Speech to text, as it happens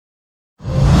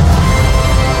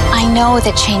know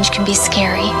that change can be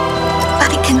scary,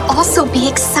 but it can also be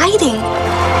exciting.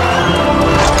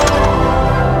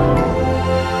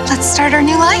 Let's start our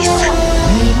new life.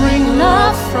 We bring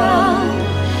love from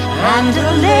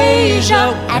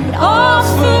Andalasia and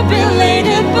offer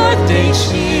belated birthday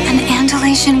cheer. An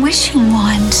Andalasian wishing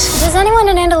wand. Does anyone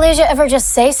in Andalasia ever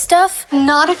just say stuff?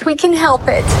 Not if we can help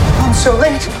it. I'm so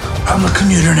late. I'm a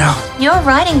commuter now. You're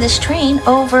riding this train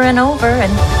over and over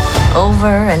and over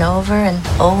and over and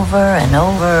over and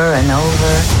over and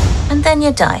over, and then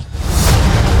you die.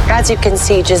 As you can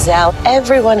see, Giselle,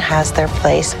 everyone has their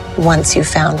place once you've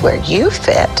found where you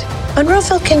fit.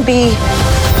 Monroeville can be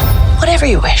whatever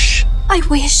you wish. I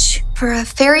wish for a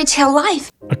fairy tale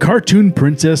life. A cartoon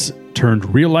princess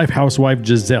turned real-life housewife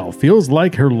Giselle feels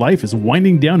like her life is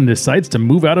winding down and decides to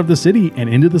move out of the city and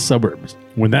into the suburbs.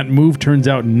 When that move turns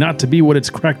out not to be what it's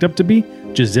cracked up to be,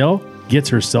 Giselle gets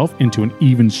herself into an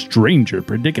even stranger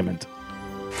predicament.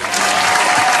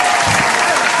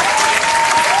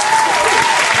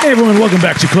 Hey everyone, welcome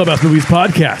back to Clubhouse Movies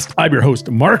Podcast. I'm your host,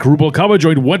 Mark Rubalcaba,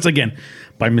 joined once again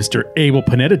by Mr. Abel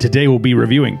Panetta. Today we'll be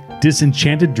reviewing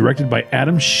Disenchanted, directed by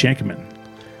Adam Shankman.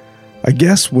 I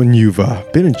guess when you've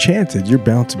been enchanted, you're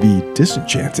bound to be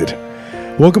disenchanted.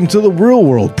 Welcome to the real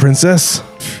world, princess.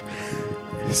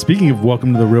 Speaking of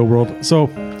welcome to the real world, so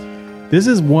this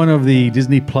is one of the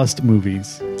Disney Plus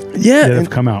movies that have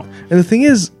come out. And the thing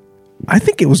is, I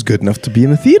think it was good enough to be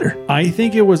in the theater. I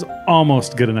think it was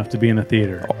almost good enough to be in the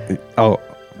theater. Oh,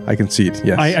 I concede.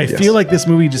 Yes. I feel like this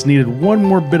movie just needed one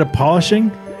more bit of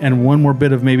polishing and one more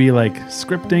bit of maybe like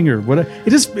scripting or whatever.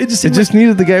 It just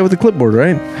needed the guy with the clipboard,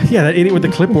 right? Yeah, that idiot with the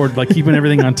clipboard, like keeping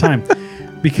everything on time.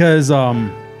 Because I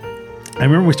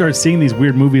remember we started seeing these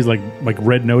weird movies like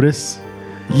Red Notice.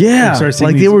 Yeah,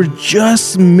 like they were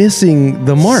just missing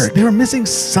the mark. They were missing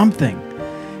something.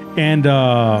 And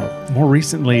more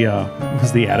recently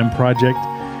was the Adam Project.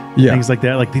 Yeah. Things like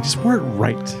that. Like they just weren't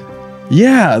right.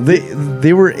 Yeah,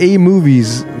 they were A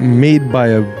movies made by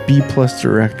a B+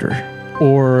 director.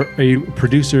 Or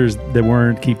producers that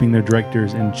weren't keeping their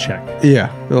directors in check.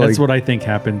 Yeah. That's what I think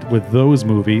happened with those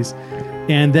movies.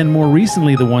 And then more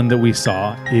recently, the one that we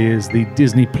saw is the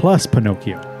Disney Plus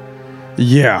Pinocchio.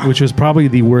 Yeah. Which was probably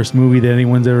the worst movie that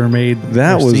anyone's ever made.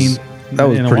 That was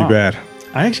pretty bad.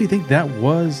 I actually think there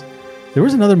was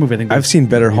another movie I think I've seen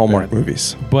better Hallmark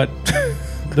movies. But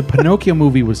the Pinocchio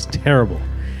movie was terrible.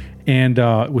 And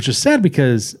which is sad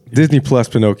because Disney Plus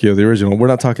Pinocchio, the original. We're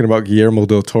not talking about Guillermo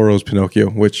del Toro's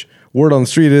Pinocchio, which word on the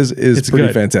street is it's pretty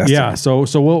good. Fantastic. Yeah, so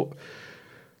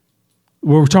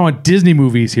we're talking about Disney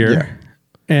movies here. Yeah.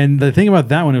 And the thing about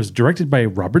that one, it was directed by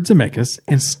Robert Zemeckis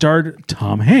and starred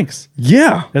Tom Hanks.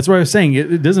 Yeah. That's what I was saying.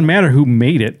 It doesn't matter who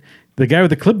made it. The guy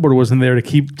with the clipboard wasn't there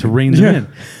to rein them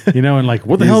in. You know, and like,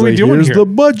 what the hell are we doing here's here? The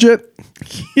budget.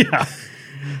 Yeah.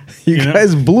 You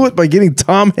guys blew it by getting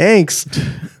Tom Hanks.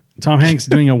 Tom Hanks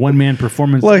doing a one-man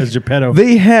performance as Geppetto.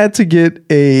 They had to get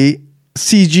a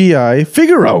CGI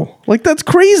Figaro. Like, that's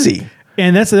crazy.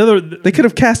 And that's the other... They could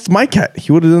have cast my cat.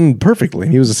 He would have done perfectly.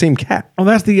 He was the same cat. Well,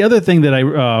 that's the other thing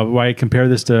that why I compare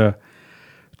this to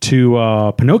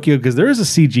Pinocchio, because there is a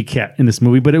CG cat in this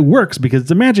movie, but it works because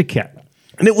it's a magic cat.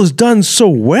 And it was done so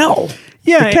well.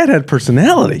 Yeah. The cat had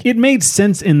personality. It made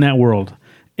sense in that world.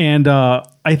 And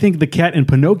I think the cat in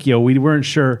Pinocchio, we weren't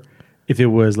sure if it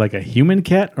was like a human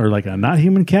cat or like a not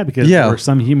human cat, because there were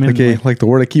some human... Like the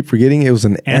word I keep forgetting, it was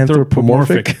an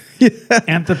anthropomorphic.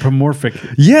 Anthropomorphic.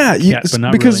 Yeah, cat, but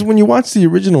not because really. when you watch the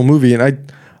original movie,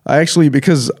 and I actually,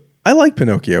 because I like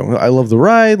Pinocchio. I love the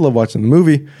ride, love watching the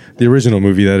movie, the original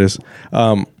movie, that is.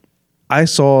 I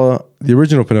saw the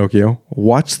original Pinocchio,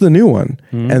 watched the new one,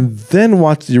 and then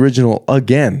watched the original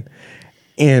again.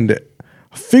 And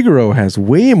Figaro has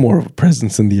way more of a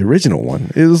presence than the original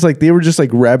one. It was like they were just like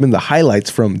grabbing the highlights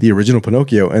from the original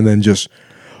Pinocchio and then just,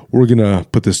 we're going to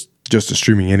put this just to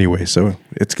streaming anyway, so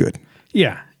it's good.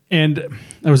 Yeah. And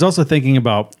I was also thinking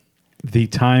about the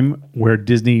time where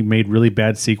Disney made really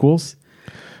bad sequels.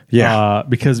 Yeah.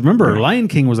 Because remember, Lion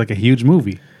King was like a huge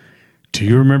movie. Do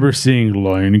you remember seeing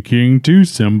Lion King 2,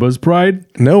 Simba's Pride?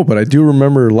 No, but I do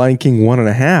remember Lion King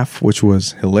 1.5, which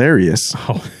was hilarious.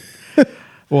 Oh.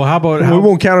 Well, how about... we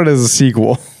won't count it as a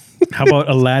sequel. How about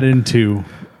Aladdin 2?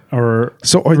 Or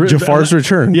Jafar's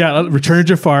Return. Yeah, Return of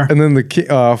Jafar. And then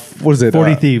what is it?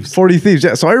 40 Thieves. 40 Thieves.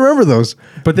 Yeah, so I remember those.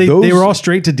 But they were all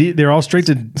straight to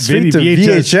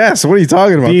VHS. What are you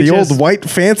talking about? VHS. The old white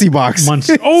fancy box.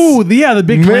 The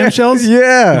big clamshells.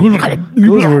 Yeah.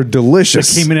 Those were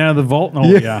delicious. That came in out of the vault. Oh,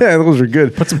 yeah, those are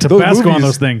good. Put some Tabasco on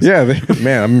those things. Yeah,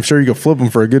 man, I'm sure you could flip them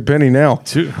for a good penny now.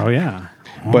 Oh, yeah.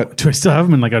 But Do I still have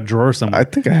them in like a drawer somewhere? I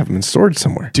think I have them in storage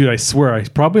somewhere. Dude, I swear, I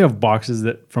probably have boxes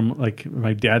that from like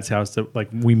my dad's house that like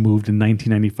we moved in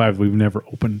 1995. We've never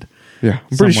opened. Yeah,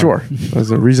 I'm pretty Somewhere. sure. There's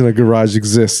a reason a garage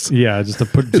exists. Yeah, just to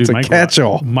put. It's a my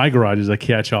catch-all. My garage is a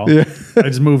catch-all. Yeah. I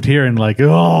just moved here and like,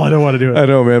 I don't want to do it. I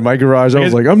know, man. My garage, I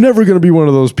was like, I'm never going to be one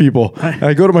of those people. And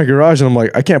I go to my garage and I'm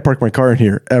like, I can't park my car in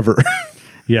here ever.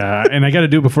 Yeah, and I got to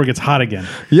do it before it gets hot again.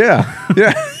 Yeah.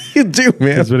 You do,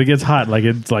 man. Because when it gets hot, like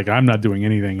it's like I'm not doing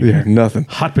anything. in Yeah, here. nothing.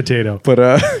 Hot potato. But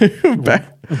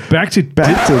Back to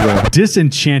the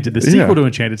Disenchanted, the sequel Yeah. to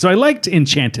Enchanted. So I liked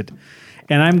Enchanted,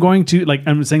 and I'm going to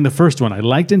I'm saying the first one. I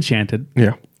liked Enchanted.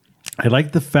 yeah. I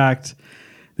liked the fact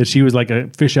that she was like a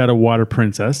fish out of water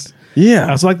princess. Yeah.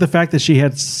 I also like the fact that she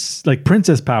had like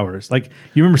princess powers. Like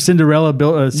you remember Cinderella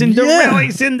built and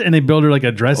they build her like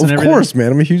a dress and Of everything. course,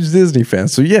 man. I'm a huge Disney fan.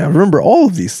 So yeah, I remember all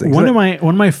of these things. One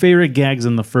of my favorite gags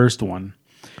in the first one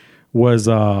was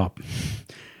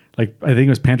like I think it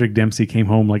was Patrick Dempsey came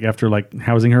home like after like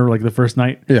housing her like the first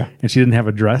night. Yeah. And she didn't have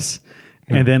a dress.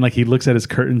 And then like he looks at his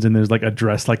curtains and there's like a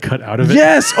dress like cut out of it.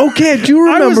 Yes. Okay. I do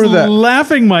remember I was that.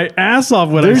 laughing my ass off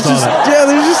when There's I saw just that.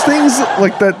 there's just things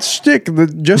like that shtick,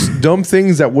 just dumb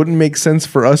things that wouldn't make sense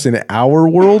for us in our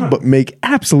world, but make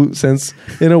absolute sense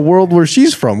in a world where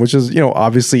she's from, which is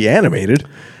obviously animated.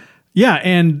 Yeah,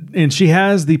 and she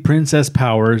has the princess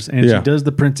powers and Yeah. she does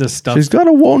the princess stuff. She's got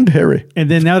a wand, Harry. And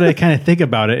then now that I kind of think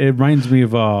about it, it reminds me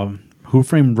of Who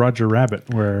Framed Roger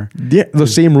Rabbit, where Yeah, the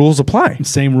same rules apply.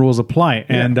 same rules apply.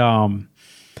 And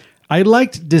I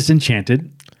liked Disenchanted.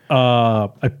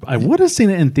 I would have seen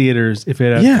it in theaters if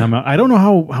it had come out. I don't know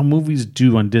how movies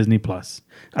do on Disney Plus.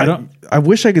 I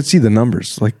wish I could see the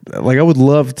numbers. Like I would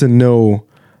love to know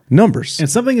numbers. And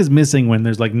something is missing when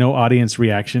there's like no audience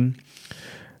reaction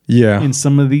Yeah. in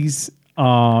some of these.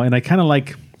 And I kind of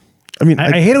like. I mean,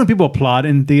 I hate it when people applaud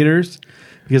in theaters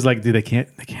because like, dude, they can't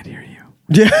hear you.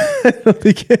 yeah,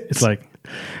 they can't. It's like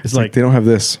they don't have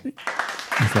this.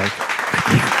 it's like.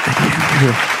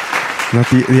 Not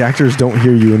the actors don't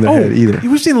hear you in the head either.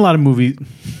 We've seen a lot of movies.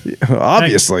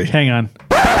 Obviously. Hang on.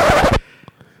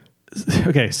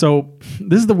 Okay, so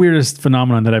this is the weirdest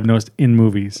phenomenon that I've noticed in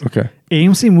movies. Okay.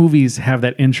 AMC movies have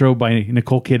that intro by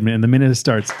Nicole Kidman, and the minute it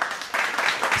starts,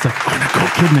 it's like, Nicole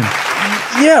Kidman.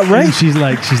 Yeah, right. And she's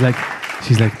like,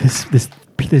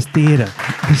 this theater,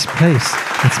 this place,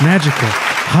 it's magical.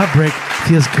 Heartbreak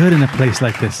feels good in a place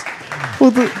like this.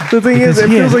 Well, the thing Because is, it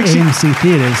here feels like at AMC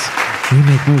theaters, we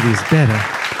make movies better.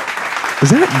 Is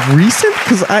that recent?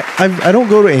 Because I don't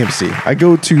go to AMC. I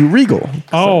go to Regal.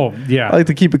 Oh, yeah. I like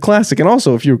to keep it classic. And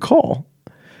also, if you recall,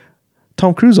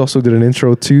 Tom Cruise also did an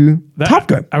intro to Top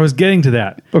Gun. I was getting to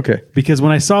that. Okay. Because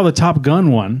when I saw the Top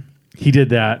Gun one, he did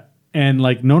that. And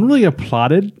like no one really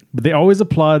applauded, but they always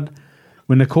applaud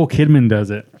when Nicole Kidman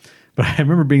does it. But I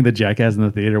remember being the jackass in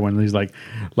the theater when he's like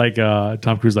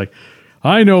Tom Cruise, like,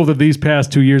 I know that these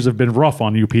past 2 years have been rough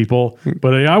on you people,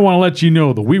 but I want to let you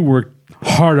know that we worked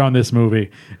hard on this movie.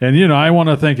 And, I want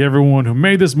to thank everyone who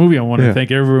made this movie. I want to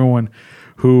thank everyone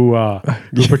who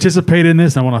participated in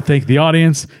this. I want to thank the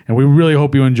audience. And we really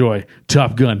hope you enjoy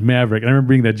Top Gun Maverick. And I remember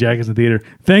being that jackass in the theater.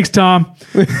 Thanks, Tom.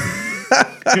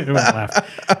 Everyone laughed.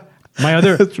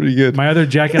 That's pretty good. My other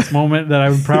jackass moment that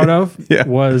I'm proud of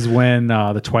was when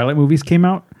the Twilight movies came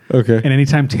out. Okay. And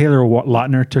anytime Taylor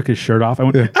Lautner took his shirt off, I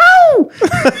went, Ow!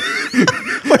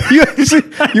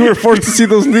 you were forced to see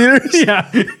those in theaters? yeah.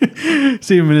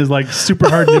 See him in his like super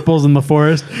hard nipples in the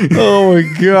forest. Oh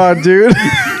my God, dude.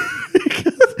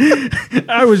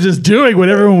 I was just doing what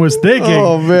everyone was thinking.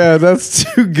 Oh man, that's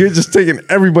too good. Just taking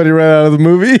everybody right out of the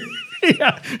movie.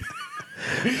 Yeah.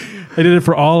 I did it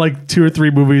for all like 2 or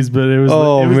 3 movies, but it was.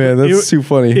 Oh, it was man, that's too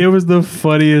funny. It was the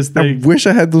funniest I thing. wish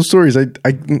I had those stories.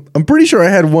 I'm pretty sure I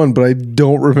had one, but I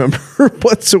don't remember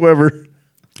whatsoever.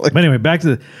 But anyway, back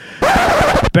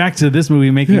to this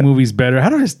movie making movies better. How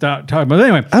do I stop talking about it?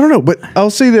 Anyway, I don't know, but I'll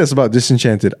say this about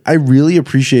Disenchanted. I really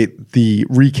appreciate the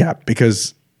recap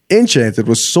because Enchanted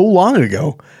was so long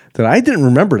ago that I didn't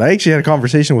remember it. I actually had a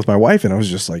conversation with my wife and I was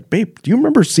just like, babe, do you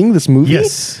remember seeing this movie?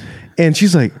 Yes. And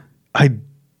she's like, I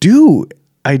do.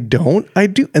 I don't. I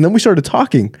do. And then we started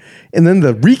talking and then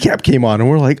the recap came on and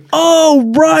we're like,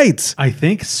 oh, right. I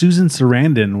think Susan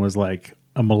Sarandon was like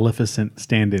a Maleficent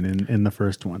stand-in in the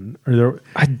first one.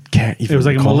 I can't even It was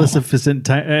like recall. a Maleficent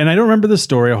type, and I don't remember the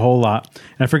story a whole lot.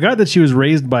 And I forgot that she was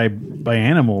raised by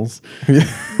animals.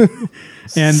 But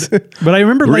I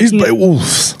remember Raised liking by it.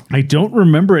 wolves. I don't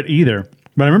remember it either,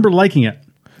 but I remember liking it.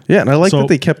 Yeah, and I like So- that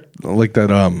they kept like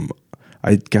that.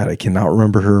 I cannot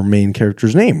remember her main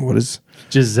character's name. What is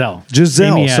Giselle?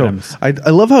 Giselle? Amy So Adams. I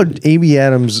love how Amy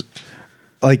Adams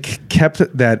like kept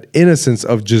that innocence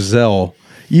of Giselle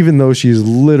even though she's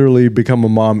literally become a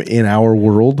mom in our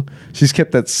world, she's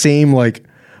kept that same like,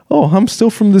 oh, I'm still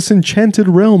from this enchanted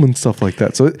realm and stuff like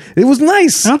that. So it was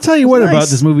nice. I'll tell you what about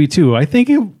this movie too. I think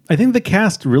the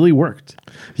cast really worked.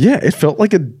 Yeah, it felt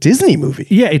like a Disney movie.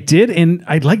 Yeah, it did, and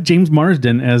I like James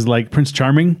Marsden as like Prince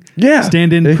Charming. Yeah.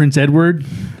 Stand-in Prince Edward.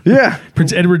 Yeah.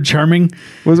 Prince Edward Charming.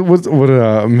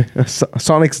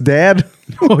 Sonic's dad?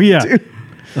 Oh yeah. Dude.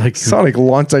 Like Sonic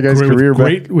launched that guy's career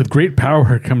back. With great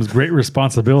power comes great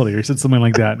responsibility, or he said something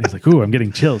like that. And he's like, "Ooh, I'm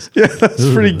getting chills." Yeah,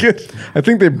 that's pretty good. I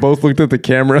think they both looked at the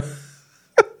camera.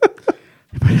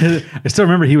 I still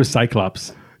remember he was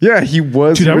Cyclops. Yeah, he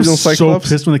was Dude, the I original was Cyclops. so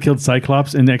pissed when they killed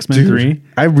Cyclops in X-Men 3.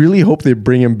 I really hope they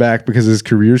bring him back because his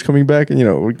career's coming back. And,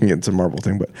 we can get into Marvel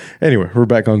thing. But anyway, we're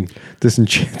back on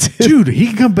Disenchanted. Dude, he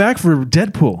can come back for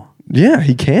Deadpool. Yeah,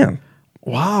 he can.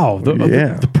 Wow.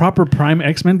 The proper prime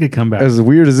X-Men could come back. As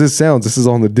weird as this sounds, this is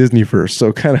on the Disney first.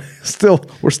 So kind of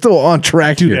we're still on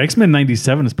track Dude, here. X-Men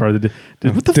 97 is part of the...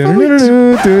 what the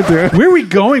fuck? Where are we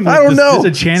going with I don't this know.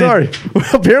 Disenchanted? Sorry. Well,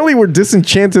 apparently we're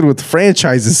disenchanted with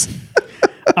franchises.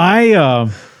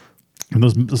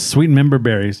 Those sweet member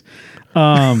berries.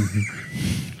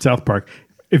 South Park.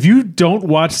 If you don't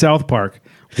watch South Park,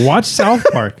 watch South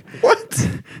Park. What?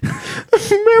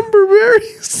 Member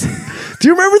berries? Do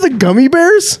you remember the gummy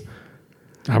bears?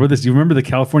 How about this? Do you remember the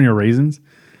California Raisins?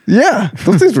 Yeah,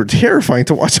 those things were terrifying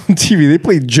to watch on TV. They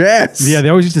played jazz. Yeah, they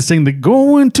always used to sing the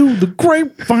 "Going to the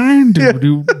Grapevine,"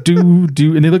 do,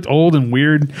 and they looked old and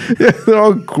weird. Yeah,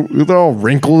 they're all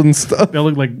wrinkled and stuff. They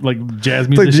looked like jazz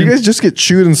Like, musicians. did you guys just get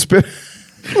chewed and spit?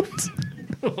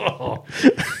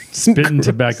 Spitting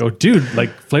tobacco, dude. Like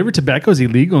flavored tobacco is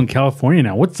illegal in California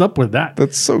now. What's up with that?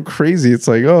 That's so crazy. It's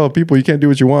like, oh, people, you can't do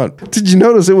what you want. Did you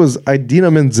notice it was Idina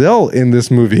Menzel in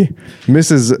this movie?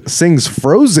 Mrs. Sings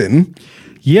Frozen.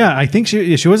 Yeah, I think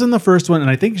she was in the first one, and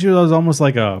I think she was almost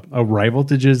like a rival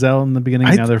to Giselle in the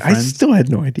beginning. Now they're I friends. still had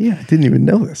no idea. I didn't even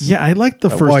know this. Yeah, I liked the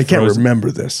first. Well, I can't Frozen. remember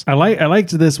this. I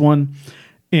liked this one,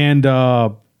 and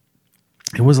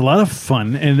it was a lot of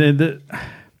fun, and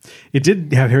it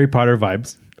did have Harry Potter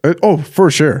vibes. Oh,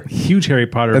 for sure. Huge Harry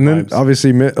Potter And vibes. then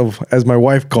obviously, as my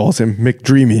wife calls him,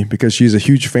 McDreamy, because she's a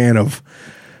huge fan of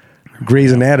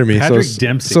Grey's Anatomy. Patrick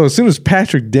Dempsey. So as soon as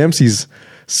Patrick Dempsey's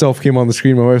self came on the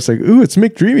screen, my wife's like, "Ooh, it's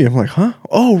McDreamy." I'm like, "Huh?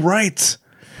 Oh, right."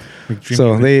 McDreamy.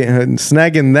 So they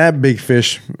snagging that big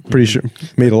fish, pretty sure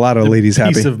made a lot of ladies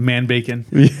happy. Piece of man bacon.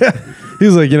 Yeah,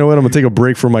 he's like, you know what? I'm gonna take a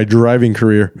break from my driving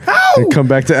career and come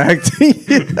back to acting.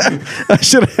 I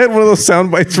should have had one of those sound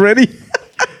bites ready.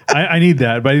 I need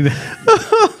that, but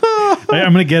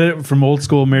I'm gonna get it from Old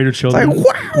School Married with Children. Like,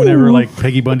 wow. Whenever like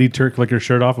Peggy Bundy took like her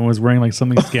shirt off and was wearing like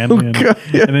something scantily, God,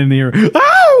 yeah. and then you're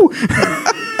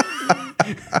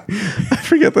I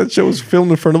forget that show was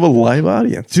filmed in front of a live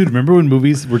audience. dude. Remember when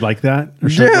movies were like that? Or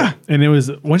shows Yeah. like- and it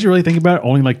was once you really think about it,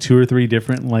 only like 2 or 3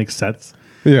 different like sets.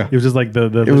 Yeah, It was just like the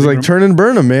it was living like room. turn and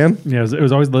burn 'em, man. Yeah, it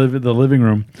was always the living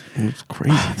room. It's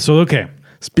crazy. So okay,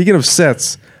 Speaking of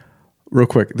sets, real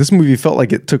quick, this movie felt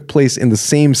like it took place in the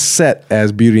same set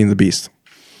as Beauty and the Beast.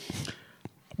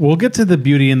 we'll get to the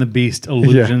Beauty and the Beast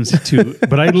allusions too.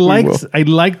 But I will.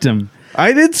 liked them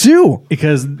I did too.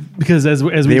 because as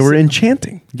we They were said-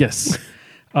 enchanting. Yes.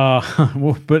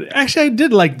 Well, but actually, I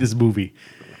did like this movie.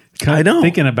 I know.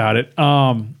 Thinking about it.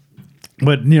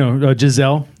 But,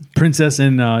 Giselle, princess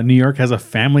in New York, has a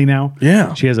family now.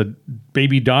 Yeah. She has a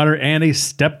baby daughter and a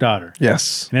stepdaughter.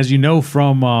 Yes, And as you know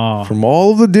from from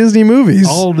all of the Disney movies.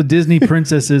 all the Disney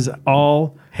princesses,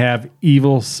 all have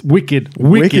evil, wicked.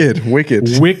 Wicked.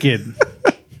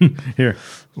 Here.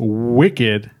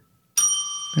 Wicked.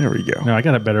 There we go. No, I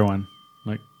got a better one.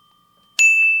 Like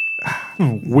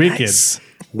wicked, Nice.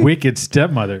 wicked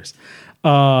stepmothers.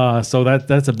 So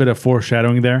that's a bit of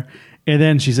foreshadowing there. And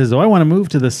then she says, "Oh, I want to move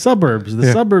to the suburbs. The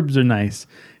Yeah. suburbs are nice."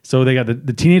 So they got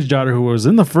the teenage daughter who was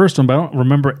in the first one, but I don't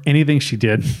remember anything she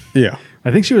did. Yeah.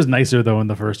 I think she was nicer though in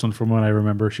the first one, from what I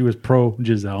remember. She was pro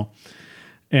Giselle.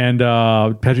 And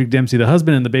Patrick Dempsey, the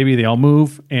husband, and the baby, they all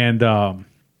move. And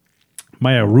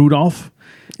Maya Rudolph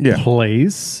Yeah.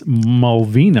 plays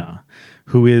Malvina,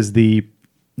 who is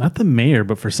not the mayor,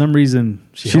 but for some reason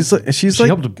she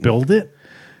helped build it,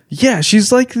 Yeah,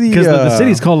 she's like because the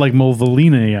city's called like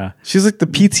Malvina. Yeah, she's like the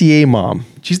PTA mom.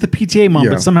 she's the PTA mom, Yeah.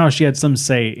 but somehow she had some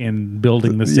say in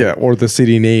building the city. Yeah, or the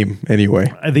city name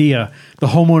anyway. The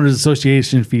homeowners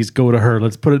association fees go to her.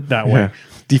 Let's put it that way. Yeah.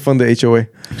 Defund the HOA.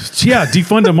 Yeah,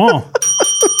 defund them all.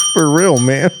 For real,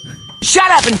 man. Shut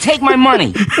up and take my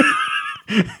money.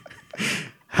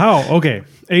 How? Okay,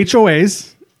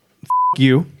 HOAs.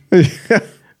 You.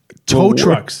 Tow The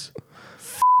trucks.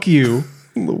 You.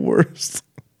 The worst.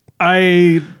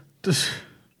 I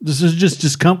This is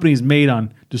just companies made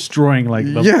on destroying like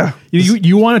the, Yeah.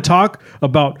 You want to talk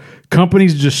about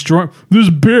companies destroying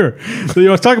there's beer. You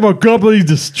want to talk about companies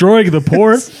destroying the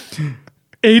poor,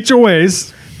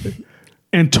 HOAs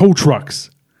and tow trucks.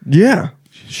 Yeah.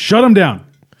 Shut them down.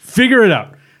 Figure it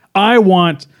out. I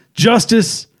want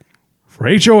justice for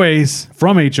HOAs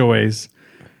from HOAs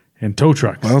and tow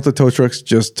trucks. Why don't the tow trucks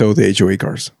just tow the HOA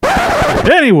cars?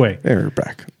 Anyway, They're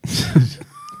back.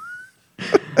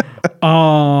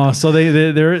 so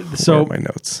they're so my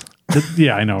notes.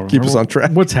 yeah, I know. Keep us on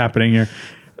track. What's happening here?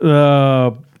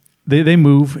 They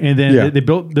move and then Yeah. they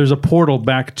built. There's a portal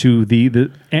back to the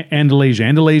Andalasia.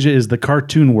 Andalasia is the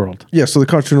cartoon world. Yeah, so the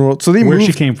cartoon world. So they Where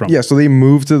moved, she came from. Yeah, so they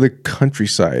moved to the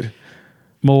countryside.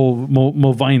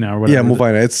 Mulvina or whatever. Yeah,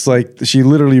 Mulvina. It's like she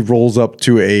literally rolls up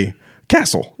to a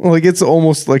castle. Like it's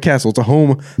almost like a castle. It's a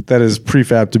home that is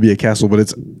prefab to be a castle, but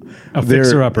it's A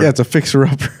fixer-upper. Yeah, it's a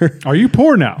fixer-upper. Are you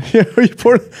poor now? Yeah, are you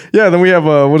poor? Yeah, then we have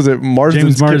what is it? Marsden's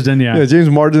James Marsden, yeah. James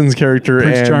Marsden's character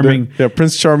Prince and Charming.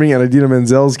 Prince Charming and Idina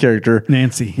Menzel's character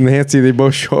Nancy. They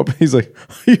both show up. He's like,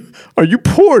 "Are you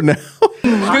poor now?"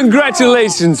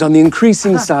 Congratulations on the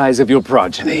increasing size of your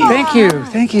progeny. Thank you.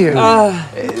 Thank you.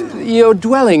 Your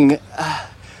dwelling.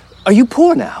 Are you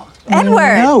poor now?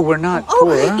 Edward! No, we're not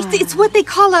poor. It's what they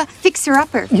call a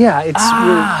fixer-upper. Yeah, it's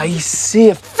I see.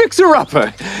 A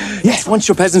fixer-upper. Yes, once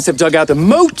your peasants have dug out a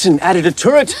moat and added a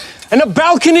turret and a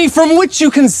balcony from which you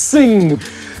can sing,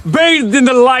 bathed in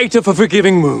the light of a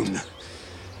forgiving moon.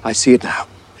 I see it now.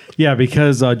 Yeah,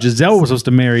 because Giselle was supposed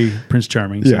to marry Prince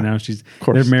Charming, so Yeah, now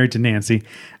course. they're married to Nancy,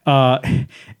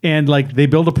 and like they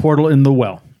build a portal in the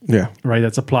well. Yeah, Right,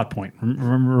 that's a plot point.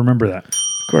 Remember that.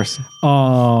 of course.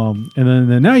 And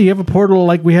then now you have a portal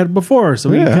like we had before, so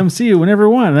we can Yeah. come see you whenever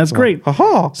we want. That's great.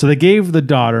 Haha. So they gave the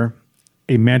daughter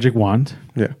a magic wand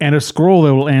Yeah. and a scroll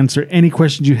that will answer any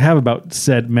questions you have about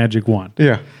said magic wand.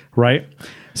 Yeah. Right?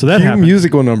 So that Cue happened.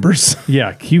 musical numbers.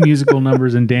 Yeah, cue musical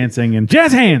numbers and dancing and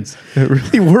jazz hands. It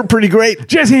really were pretty great.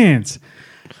 Jazz hands.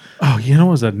 Oh, you know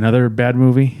what was another bad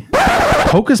movie?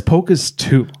 Hocus Pocus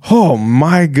 2. Oh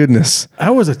my goodness!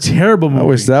 That was a terrible movie. I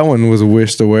wish that one was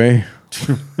wished away.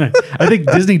 I think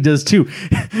Disney does too.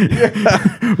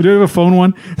 We do have a phone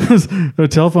one, a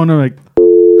telephone. I'm like,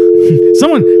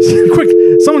 someone, quick,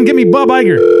 someone get me Bob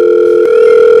Iger.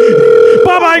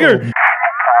 Bob Iger.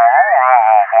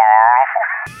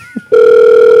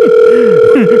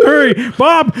 Hurry,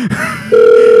 Bob.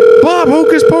 Bob,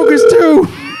 Hocus Pocus 2.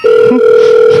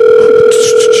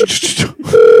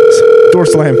 Door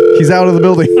slam. He's out of the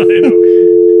building.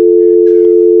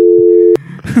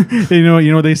 You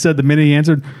know what they said the minute he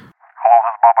answered?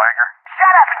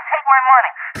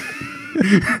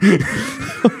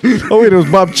 Oh wait, it was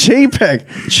Bob Chapek.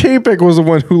 Chapek was the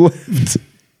one who left.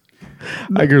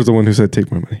 Iger's the one who said,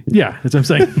 "Take my money." Yeah, that's what I'm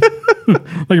saying.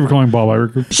 Thank you for calling Bob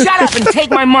Iger. Shut up and take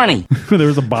my money. There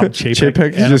was a Bob Chapek.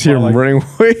 Chapek, you and just a hear him Bob Iger. running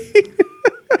away.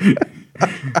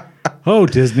 Oh,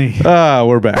 Disney.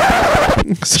 We're back.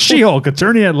 She-Hulk,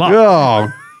 attorney at law.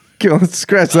 Oh, okay, let's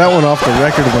scratch that one off the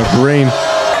record of my brain.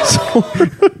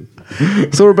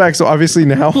 So we're back. So obviously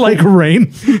now, Like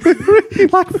rain.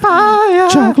 Like fire.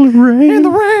 chocolate rain In the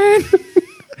rain.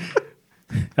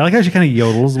 I like how she kind of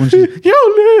yodels when she yodeling.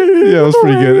 Yeah, it was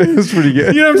pretty good. It was pretty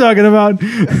good. You know what I'm talking about?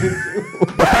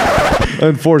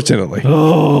 Unfortunately.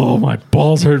 Oh, my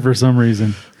balls hurt for some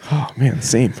reason. Oh man,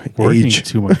 same Working age.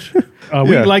 too much. We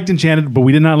Yeah. liked Enchanted, but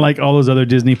we did not like all those other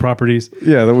Disney properties.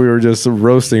 Yeah, that we were just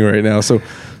roasting right now. So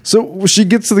she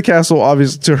gets to the castle,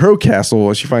 obviously to her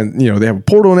castle. She finds, they have a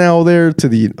portal now there to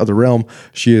the other realm.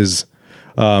 She is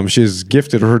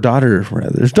gifted her daughter.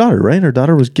 There's daughter, right? Her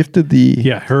daughter was gifted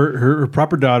Yeah, her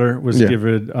proper daughter was Yeah.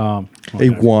 given a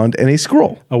wand and a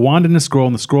scroll, a wand and a scroll,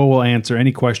 and the scroll will answer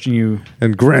any question you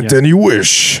and grant Yeah. any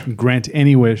wish. grant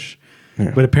any wish.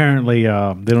 But apparently, they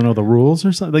don't know the rules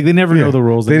or something. Like they never Yeah. know the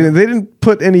rules. They didn't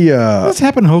put any. What's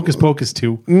happened in Hocus Pocus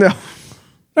 2? No,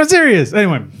 I'm serious.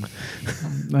 Anyway,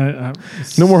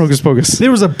 no more Hocus Pocus.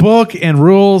 there was a book and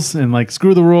rules, and like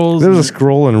screw the rules. There was a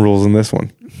scroll and rules in this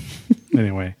one.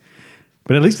 Anyway,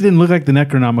 but at least it didn't look like the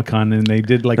Necronomicon, and they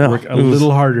did like No, work a it was-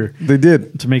 little harder They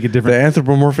did. to make it The different.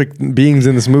 anthropomorphic beings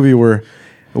in this movie were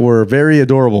very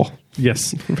adorable,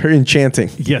 Yes, very enchanting,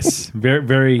 yes, very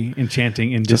very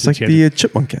enchanting and just like disenchanting. the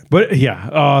chipmunk cat. But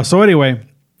yeah, so anyway,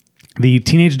 the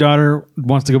teenage daughter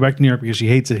wants to go back to New York because she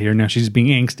hates it here. Now she's being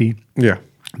angsty. Yeah,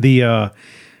 The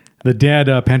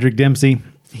dad, Patrick Dempsey,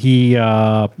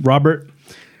 Robert,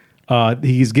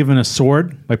 he's given a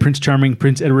sword by Prince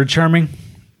Edward Charming,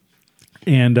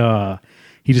 and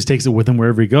he just takes it with him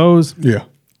wherever he goes. yeah.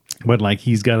 But like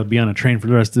he's got to be on a train for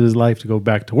the rest of his life to go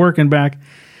back to work and back.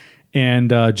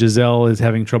 and Giselle is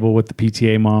having trouble with the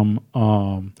PTA mom,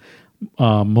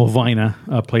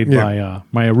 Mulvina, played by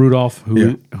Maya Rudolph,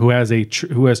 who has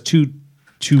two.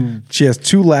 She has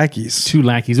two lackeys. Two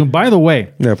lackeys. And by the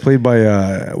way, played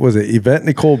by was it Yvette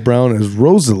Nicole Brown as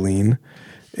Rosaline,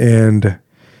 and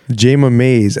Jayma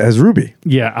Mays as Ruby.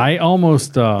 Yeah, I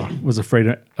almost was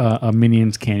afraid a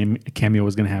Minions cameo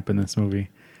was going to happen in this movie.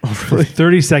 Oh, really? For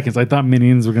 30 seconds, I thought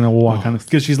Minions were going to walk on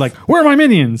because she's like, "Where are my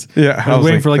Minions?" Yeah, I was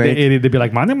waiting for the idiot to be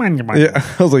like, "Money." Yeah,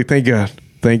 I was like, "Thank God,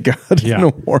 Yeah.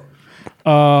 no more."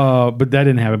 But that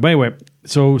didn't happen. But anyway,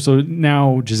 so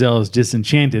now Giselle is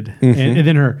disenchanted, and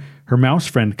then her mouse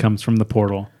friend comes from the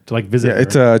portal to like visit. Yeah,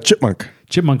 it's a chipmunk.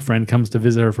 Chipmunk friend comes to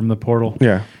visit her from the portal.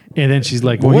 Yeah, and then she's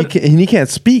like, "Well, "What?" he can't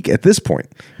speak at this point.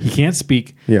 He can't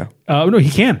speak. Yeah. No, he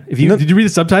can. Did you read the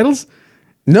subtitles?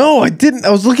 No, I didn't. I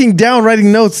was looking down,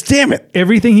 writing notes. Damn it!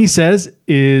 Everything he says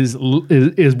is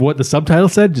what the subtitle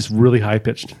said, just really high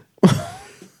pitched.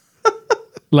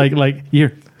 like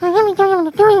here.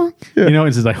 You know,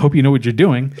 it says, "I hope you know what you're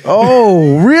doing."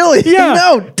 Oh, really? Yeah.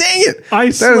 No, dang it!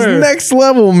 I swear. That is next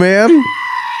level, man.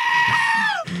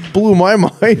 Blew my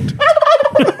mind.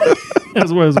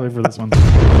 That's what I was waiting for this one.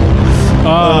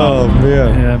 Oh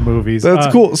man, yeah, movies.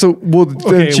 That's cool. So,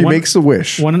 then she makes a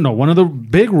wish. One of the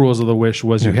big rules of the wish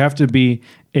was you have to be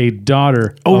a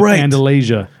daughter of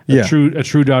Andalasia, a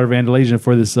true daughter of Andalasia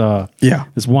for this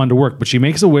this wand to work. But she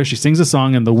makes a wish. She sings a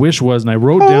song, and the wish was, and I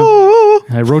wrote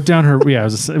down her. Yeah,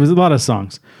 it was a lot of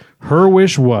songs. Her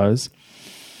wish was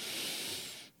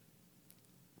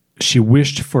she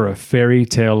wished for a fairy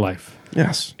tale life.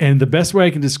 Yes. And the best way I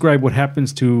can describe what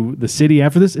happens to the city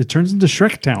after this, it turns into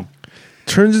Shrek Town.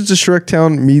 Turns into Shrek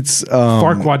Town meets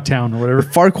Farquaad Town or whatever.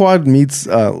 Farquaad meets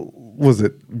was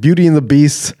it Beauty and the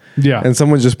Beast? Yeah. And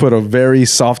someone just put a very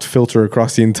soft filter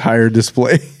across the entire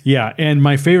display. Yeah. And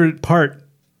my favorite part,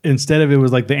 instead of it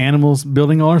was like the animals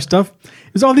building all our stuff,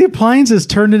 it was all the appliances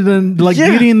turned into like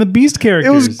Beauty and the Beast characters.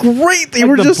 It was great. They like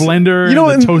were the just blender,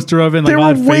 and the toaster oven. They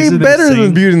like, were way better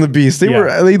than Beauty and the Beast.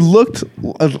 They looked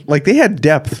like they had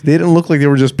depth. They didn't look like they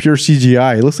were just pure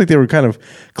CGI. It looks like they were kind of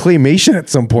claymation at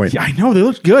some point. Yeah, I know. They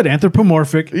looked good.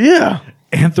 Anthropomorphic. Yeah.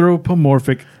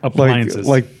 Anthropomorphic appliances.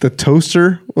 Like the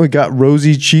toaster got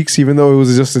rosy cheeks, even though it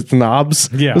was just its knobs.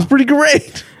 Yeah. It was pretty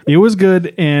great. It was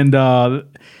good. And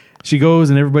she goes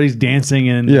and everybody's dancing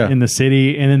in the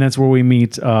city. And then that's where we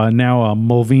meet. Now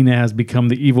Mulvina has become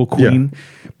the evil queen.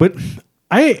 Yeah. But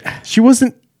she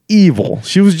wasn't evil.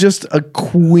 She was just a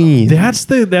queen.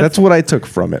 That's what I took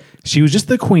from it. She was just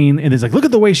the queen. And it's like, look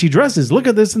at the way she dresses. Look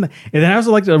at this. And then I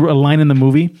also liked a line in the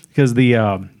movie because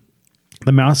the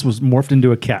mouse was morphed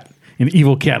into a cat. An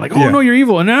evil cat, like, oh no, you're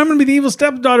evil, and now I'm going to be the evil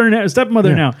stepmother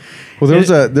now. Well,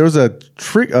 there was a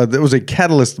trick. There was a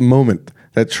catalyst moment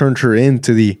that turned her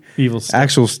into the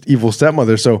actual evil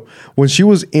stepmother. So when she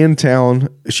was in town,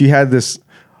 she had this.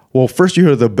 Well, first you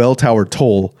hear the bell tower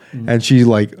toll, and she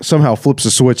like somehow flips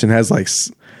a switch and has like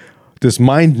this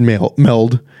mind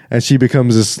meld, and she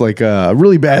becomes this like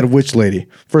really bad witch lady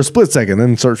for a split second.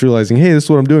 Then starts realizing, hey, this is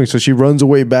what I'm doing. So she runs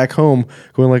away back home,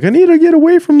 going like, I need to get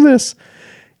away from this.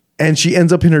 And she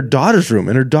ends up in her daughter's room.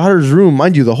 And her daughter's room,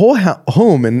 mind you, the whole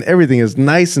home and everything is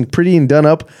nice and pretty and done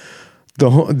up.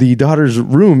 The daughter's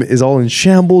room is all in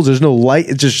shambles. There's no light.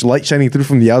 It's just light shining through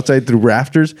from the outside through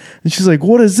rafters. And she's like,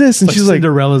 what is this? And she's like,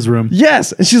 Cinderella's room.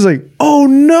 Yes. And she's like, oh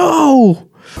no.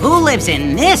 Who lives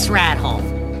in this rat hole?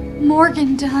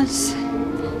 Morgan does.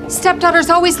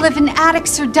 Stepdaughters always live in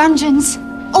attics or dungeons.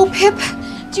 Oh, Pip,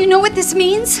 do you know what this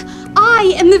means?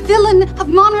 I am the villain of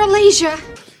Monrelasia.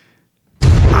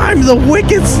 I'm the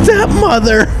wicked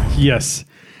stepmother. Yes.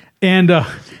 And I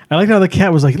like how the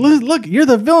cat was like, look, you're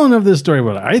the villain of this story.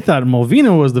 But I thought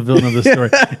Mulvina was the villain of this story.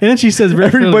 And then she says,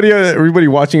 everybody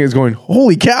watching is going,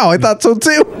 holy cow, I thought so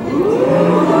too.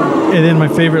 And then my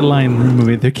favorite line in the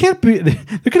movie, there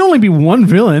can only be one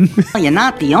villain. Well, you're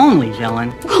not the only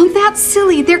villain. Oh, that's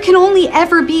silly. There can only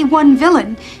ever be one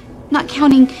villain. Not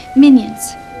counting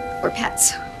minions or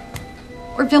pets.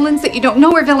 Or villains that you don't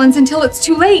know are villains until it's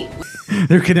too late.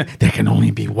 There can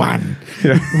only be one.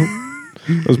 Yeah.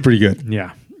 That was pretty good.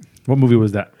 Yeah. What movie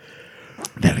was that?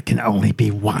 There can only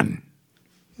be one.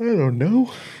 I don't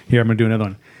know. Here, I'm going to do another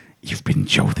one. You've been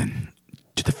chosen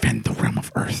to defend the realm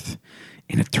of Earth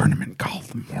in a tournament called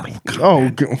the Mortal Kombat. Oh,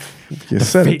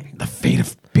 the fate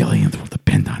of billions will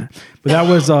depend on it. But that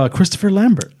was Christopher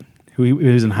Lambert, who he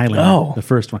was in Highlander, the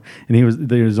first one. And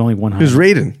there was only one Highlander. He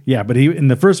was Raiden. Yeah, but in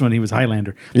the first one, he was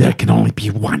Highlander. Yeah. There can only be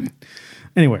one.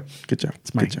 Anyway, good job.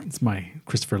 It's my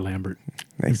Christopher Lambert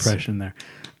impression there.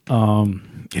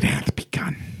 It hath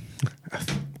begun.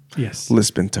 Yes.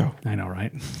 Lispinto. I know,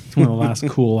 right? One of the last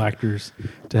cool actors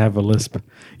to have a lisp.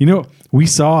 You know, we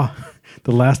saw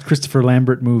the last Christopher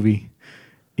Lambert movie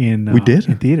in We did?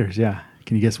 in theaters. Yeah,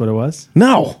 can you guess what it was?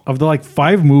 No, Of the like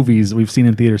 5 movies we've seen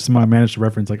in theaters, somehow I managed to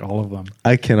reference like all of them.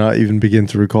 I cannot even begin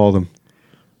to recall them.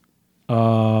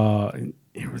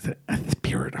 It was a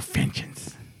Spirit of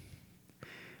Vengeance.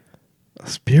 A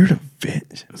Spirit of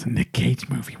Vengeance. It was a Nick Cage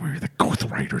movie where the Ghost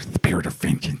Rider, Spirit of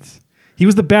Vengeance. He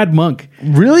was the bad monk.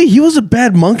 Really? He was a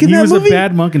bad monk in He that was movie? a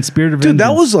bad monk in Spirit of Dude, Vengeance.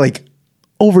 that was like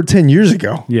over 10 years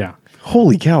ago. Yeah.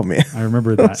 Holy cow, man. I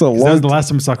remember that. That's a 'Cause long that was the last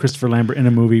time I saw Christopher Lambert in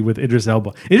a movie with Idris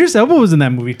Elba. Idris Elba was in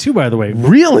that movie too, by the way.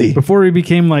 Really? Before he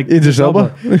became like Idris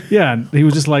Elba? Yeah, and he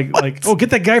was just like, oh, get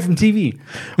that guy from TV.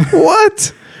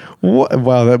 What? What?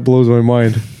 Wow, that blows my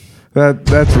mind.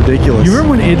 That's ridiculous. You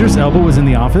remember when Idris Elba was in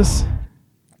The Office?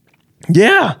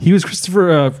 Yeah. He was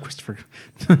Christopher.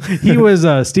 He was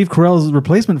Steve Carell's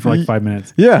replacement for like 5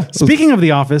 minutes. Yeah. Speaking of The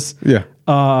Office, Yeah.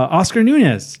 Oscar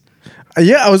Nunez,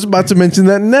 Yeah, I was about to mention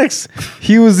that next.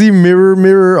 He was the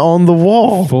mirror on the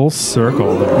wall. full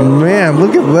circle there. Man,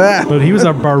 look at that. But he was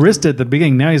a barista at the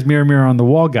beginning. Now he's mirror on the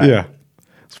wall guy. Yeah.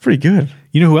 It's pretty good.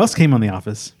 You know who else came on The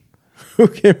Office? Who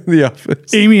came to the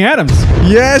office? Amy Adams.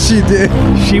 Yeah, she did.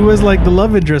 She was like the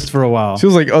love interest for a while. She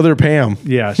was like other Pam.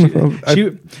 Yeah,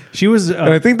 she was.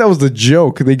 And I think that was the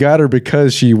joke. They got her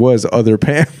because she was other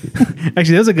Pam.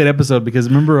 Actually, that was a good episode because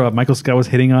remember Michael Scott was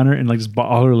hitting on her and like just bought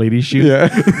all her ladies' shoes. Yeah.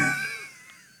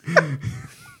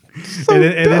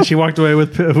 and then she walked away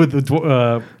with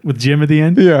Jim at the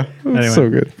end. Yeah. Anyway. So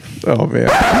good. Oh, man.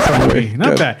 Movie.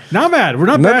 Not bad. Not bad. We're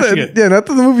not Not bashing that, it. yeah, not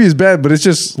that the movie is bad, but it's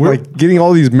just like getting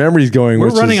all these memories going. We're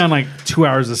which running is, on like 2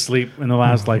 hours of sleep in the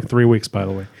last like 3 weeks, by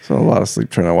the way. So a lot of sleep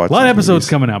trying to watch. A lot of these episodes movies.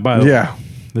 coming out, by the way. Yeah.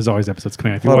 There's always episodes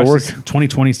coming out. If you A lot of watch work. this,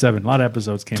 2027, a lot of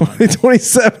episodes came out.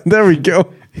 2027. There we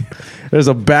go. There's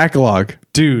a backlog.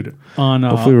 Dude, on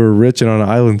Hopefully we're rich and on an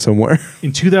island somewhere.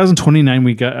 in 2029,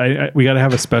 we got to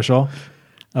have a special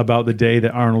about the day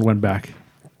that Arnold went back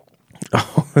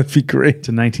Oh, that'd be great.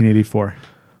 to 1984.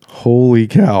 Holy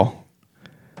cow.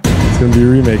 It's going to be a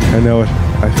remake. I know it.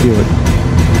 I feel it.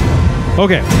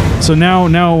 Okay, so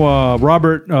now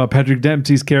Robert Patrick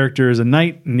Dempsey's character is a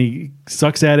knight, and he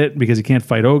sucks at it because he can't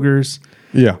fight ogres,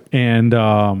 Yeah. and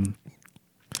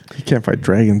You can't fight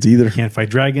dragons either. can't fight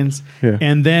dragons. Yeah.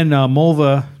 And then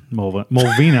Mulvina.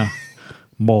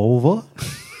 Mulva?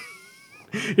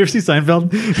 You ever see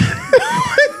Seinfeld?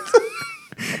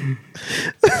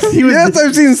 Yes,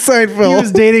 I've seen Seinfeld. He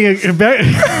was dating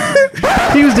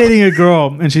he was dating a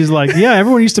girl, and she's like, "Yeah,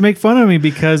 everyone used to make fun of me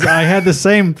because I had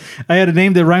a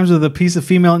name that rhymes with a piece of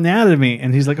female anatomy."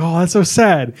 And he's like, "Oh, that's so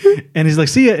sad." And he's like,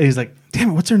 "See ya." And he's like, "Damn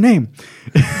it, what's her name?"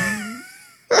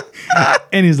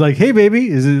 And he's like, "Hey, baby."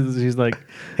 She's like,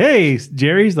 "Hey,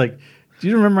 Jerry." He's like, "Do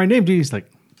you remember my name, dude?" He's like,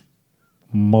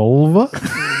 "Mulva."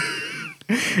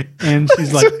 And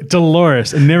she's like,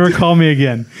 "Dolores, and never call me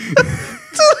again."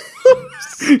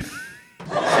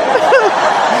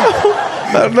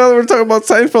 Now that we're talking about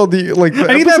Seinfeld, like the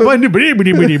I need that button.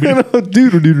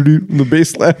 the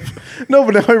bass laugh. No,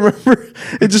 but now I remember.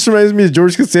 It just reminds me of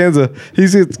George Costanza.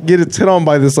 He's gonna get his hit on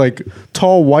by this like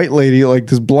tall white lady, like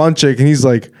this blonde chick, and he's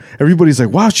like, everybody's like,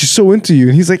 "Wow, she's so into you,"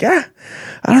 and he's like, I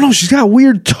don't know, she's got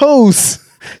weird toes.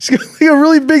 She's got like a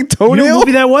really big toenail. You know what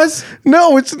movie that was?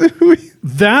 No, it's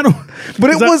That, but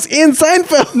it was in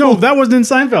Seinfeld. No, that wasn't in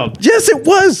Seinfeld. Yes, it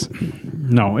was.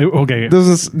 No, okay. There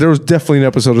was definitely an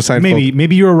episode of Seinfeld.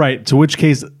 Maybe you were right. To which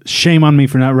case, shame on me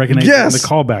for not recognizing Yes. the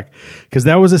callback, because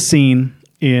that was a scene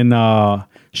in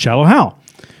Shallow Hal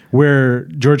where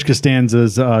George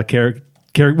Costanza's character.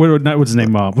 What's his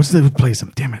name? Who plays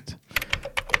him? Damn it!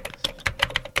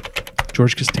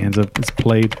 George Costanza is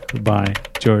played by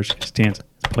George Costanza.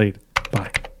 It's played by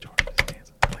George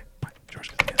Costanza. Played by George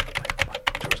Costanza. Played by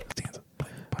George Costanza.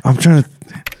 Played by I'm trying to.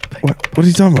 What are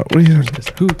you talking about? What are you talking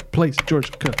about? Who plays George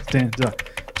Costanza?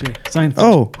 Seinfeld.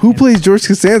 Oh, who plays George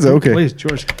Costanza? Who Okay. plays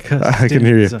George Costanza? I can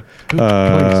hear you. Who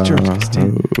plays George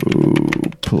Costanza? Who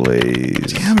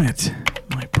plays? Damn it.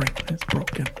 My brain is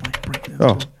broken.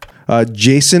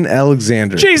 Jason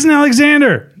Alexander. Jason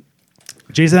Alexander.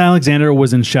 Jason Alexander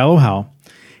was in Shallow Hal.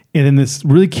 And then this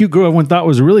really cute girl everyone thought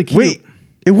was really cute. Wait,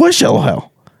 it was Shallow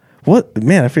Hal. What?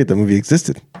 Man, I forget that movie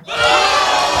existed.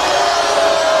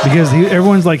 Because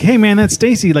everyone's like, hey, man, that's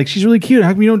Stacy. Like, she's really cute.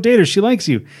 How come you don't date her? She likes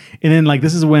you. And then, like,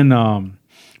 this is when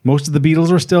most of the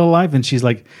Beatles were still alive. And she's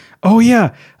like, oh,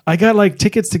 yeah, I got, like,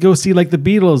 tickets to go see, like, the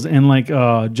Beatles. And, like,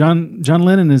 John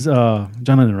Lennon is... John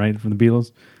Lennon, right? From the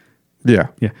Beatles? Yeah.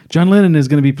 Yeah. John Lennon is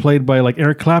going to be played by, like,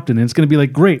 Eric Clapton. And it's going to be,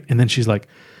 like, great. And then she's like...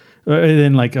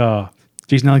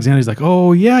 Jason Alexander's like,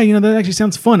 oh yeah, you know, that actually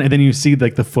sounds fun. And then you see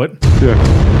like the foot.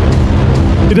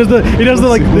 Yeah. It does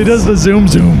the zoom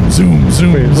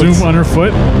on her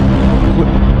foot.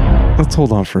 Let's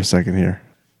hold on for a second here.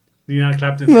 You're not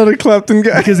Clapton. Not a Clapton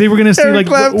guy. Because they were going to see Eric like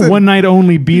Clapton. one night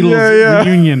only Beatles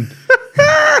reunion.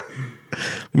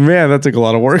 Man, that took a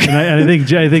lot of work. And I think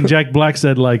Jack Black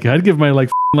said like, I'd give my like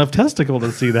left testicle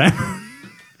to see that.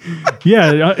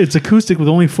 Yeah, it's acoustic with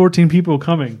only 14 people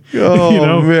coming.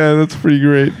 Oh, man, that's pretty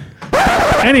great.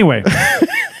 Anyway.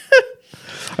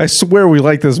 I swear we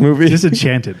like this movie.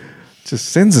 Disenchanted. Just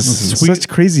sends us in such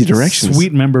crazy directions.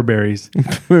 Sweet member berries.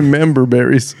 Member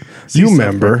berries. You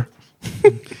member.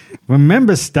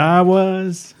 Remember Star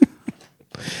Wars? All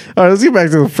right, let's get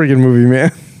back to the freaking movie,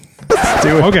 man. Let's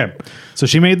do it. Okay. So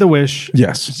she made the wish.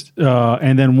 Yes.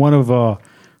 And then one of...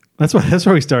 That's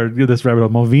where we started this rabbit hole.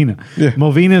 Malvina. Yeah.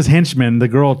 Malvina's henchman, the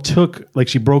girl took... Like,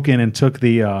 she broke in and took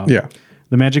the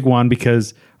magic wand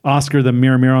because... Oscar, the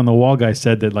mirror on the wall guy,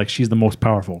 said that like she's the most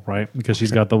powerful, right? Because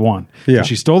she's got the wand. Yeah. So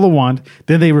she stole the wand.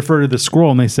 Then they refer to the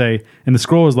scroll and they say, and the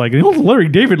scroll is like an old Larry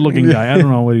David looking guy. I don't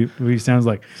know what he sounds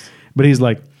like, but he's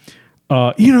like,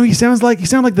 he sounds like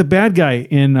the bad guy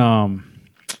in what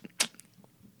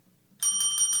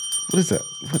is that?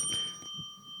 What?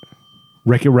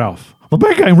 Wreck-It Ralph. The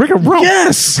bad guy in Wreck-It Ralph.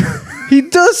 Yes, he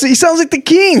does. He sounds like the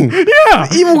king. Yeah,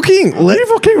 the evil king.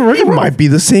 Evil king. He might be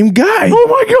the same guy. Oh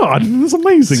my god, that's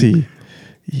amazing. Let's see,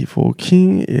 evil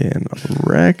king in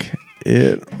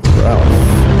Wreck-It Ralph.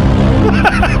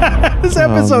 This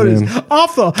episode is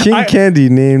awful. King Candy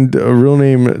named a real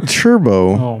name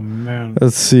Turbo. Oh man.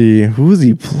 Let's see, who was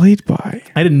he played by?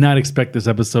 I did not expect this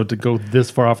episode to go this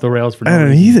far off the rails for no I don't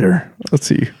reason. either. Let's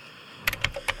see.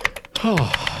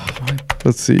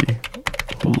 Let's see.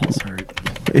 Balls hurt.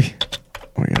 Hey.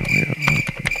 Oh my god.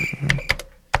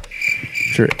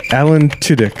 Sure. Alan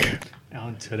Tudyk.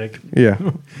 Alan Tudyk. Yeah.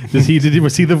 Was he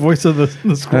the voice of the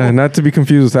scroll? Not to be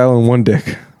confused with Alan One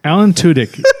Dick. Alan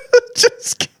Tudyk.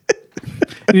 Just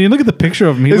kidding. You look at the picture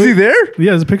of him. Is he there?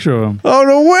 Yeah, there's a picture of him. Oh,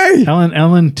 no way.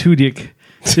 Alan Tudyk.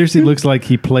 Seriously looks like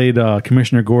he played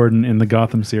Commissioner Gordon in the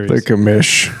Gotham series. Like a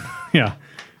mish. Yeah.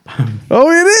 Oh,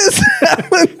 it is.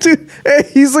 Alan Hey,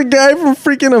 he's the guy from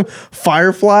freaking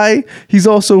Firefly. He's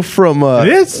also from... It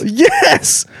is?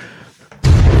 Yes.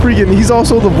 Freaking, he's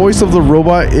also the voice of the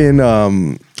robot in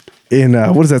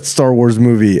what is that Star Wars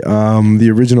movie? The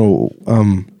original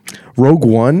Rogue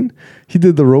One. He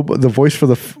did the voice for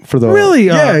the Really?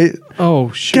 Yeah.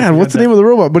 Oh shit! God, what's the name of the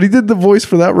robot? But he did the voice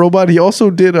for that robot. He also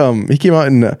did. He came out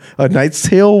in A Knight's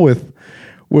Tale with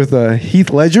Heath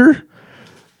Ledger.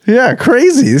 Yeah,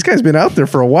 crazy. This guy's been out there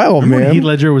for a while, Remember man. Heath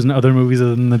Ledger was in other movies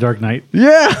other than The Dark Knight.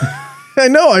 Yeah, I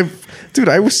know. I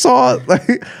saw.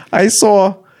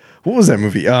 What was that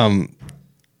movie? God,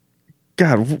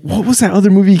 what was that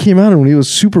other movie he came out in when he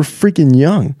was super freaking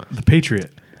young? The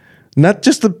Patriot. Not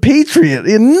just The Patriot.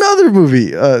 Another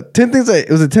movie. 10 Things I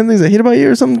Hate About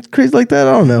You or something crazy like that?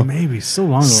 I don't know. Maybe so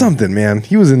long ago. Something, man.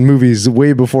 He was in movies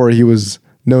way before he was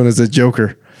known as a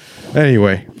Joker.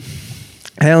 Anyway,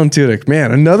 Alan Tudyk,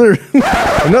 man, another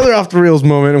off the rails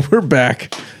moment, and we're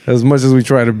back as much as we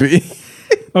try to be.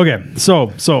 Okay,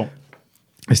 so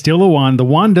I steal the wand. The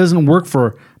wand doesn't work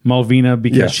for Malvina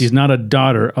because she's not a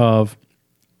daughter of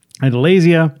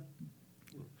Andalasia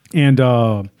and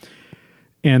the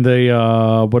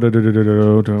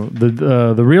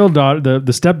real daughter,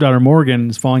 the stepdaughter Morgan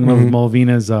is falling in love with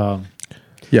Malvina's. Her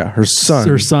son.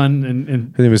 Her son,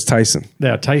 and his name is Tyson.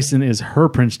 Yeah, Tyson is her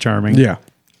Prince Charming. Yeah,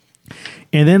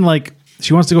 and then like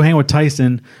she wants to go hang with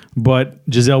Tyson, but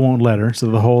Giselle won't let her. So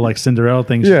the whole like Cinderella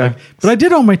thing. She's like, but I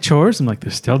did all my chores. I'm like,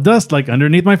 there's still dust like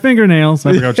underneath my fingernails.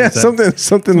 I forgot what she said.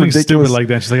 Something ridiculous, stupid like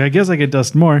that. She's like, I guess I could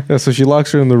dust more. Yeah, so she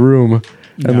locks her in the room.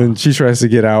 And then she tries to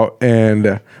get out.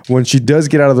 And when she does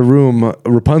get out of the room,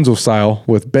 Rapunzel style,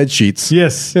 with bed sheets.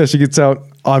 Yes. Yeah, she gets out.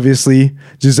 Obviously,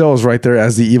 Giselle is right there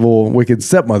as the evil, wicked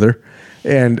stepmother.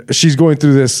 And she's going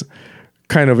through this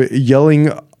kind of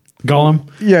yelling. Gollum?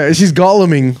 Yeah, she's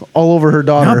golluming all over her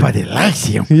daughter. Nobody likes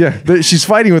you. Yeah, she's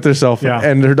fighting with herself. Yeah.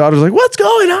 And her daughter's like, what's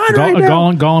going on right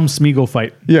now? Gollum Smeagol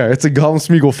fight. Yeah, it's a Gollum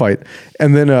Smeagol fight.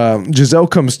 And then Giselle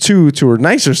comes to her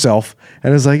nicer self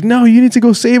and is like, no, you need to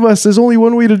go save us. There's only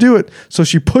one way to do it. So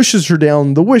she pushes her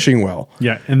down the wishing well.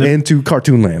 Yeah. Into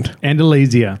Cartoon Land.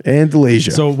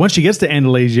 Andalasia. So once she gets to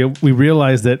Andalasia, we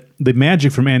realize that the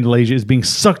magic from Andalasia is being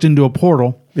sucked into a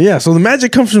portal. Yeah, so the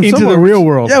magic comes from into somewhere, the real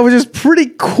world. Yeah, which is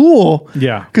pretty cool.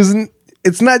 Yeah. Because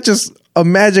it's not just a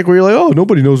magic where you're like, oh,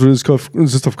 nobody knows where this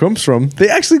stuff comes from. They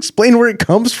actually explain where it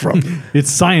comes from.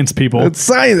 It's science, people. It's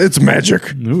science. It's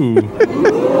magic. Ooh.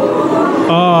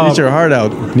 Eat your heart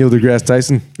out, Neil deGrasse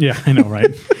Tyson. Yeah, I know, right?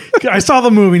 I saw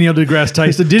the movie Neil deGrasse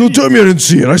Tyson. Don't tell me I didn't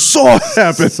see it. I saw it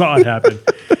happen. Saw it happen.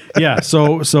 Yeah.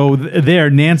 So there,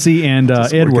 Nancy and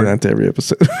Edward. That to every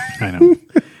episode. I know.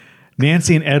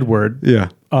 Nancy and Edward. Yeah.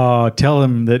 Tell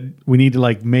him that we need to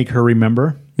like make her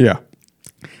remember. Yeah.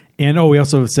 And we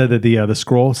also said that the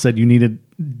scroll said you need to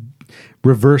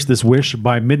reverse this wish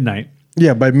by midnight.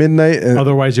 Yeah, by midnight.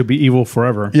 Otherwise, you'll be evil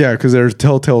forever. Yeah, because there's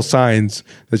telltale signs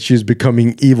that she's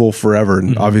becoming evil forever,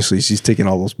 and obviously she's taking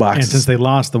all those boxes. And since they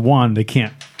lost the wand, they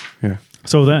can't. Yeah.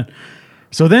 So then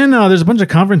there's a bunch of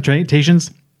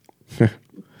confrontations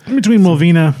between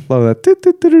Melvina. A lot of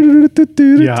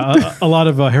that. Yeah, a lot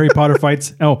of Harry Potter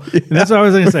fights. Oh, and that's what I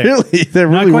was going to say. Really? They're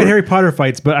Not really quite Harry Potter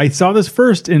fights, but I saw this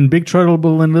first in Big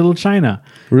Trouble in Little China.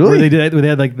 Really? Where they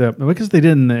had like because they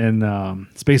did in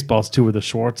Spaceballs too with the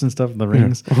Schwartz and stuff, the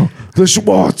rings. Yeah. Oh, the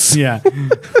Schwartz. Yeah.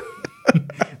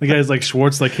 The guy's like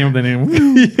Schwartz, like came up with the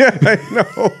name. Yeah, I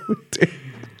know.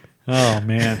 Oh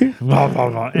man. Anyway,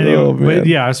 Oh, man. But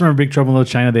yeah, I just remember Big Trouble in Little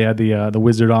China. They had the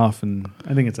wizard off, and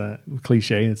I think it's a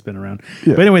cliche that's been around.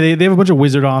 Yeah. But anyway, they have a bunch of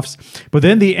wizard offs. But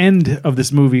then the end of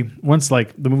this movie, once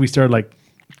like the movie started like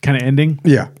kind of ending,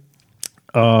 Yeah.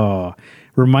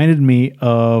 reminded me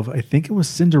of, I think it was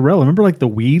Cinderella. Remember like the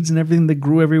weeds and everything that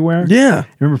grew everywhere? Yeah.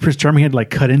 Remember Prince Charming had to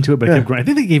like cut into it, but it Yeah. kept growing. I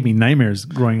think they gave me nightmares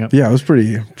growing up. Yeah, it was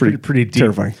pretty deep.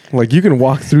 terrifying. Like you can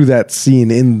walk through that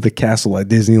scene in the castle at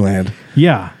Disneyland.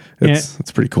 Yeah.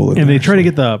 It's pretty cool. And they try to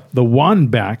get the wand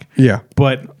back. Yeah.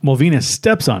 But Melvina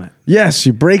steps on it. Yes,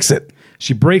 she breaks it.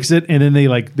 She breaks it, and then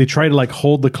they try to like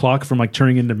hold the clock from like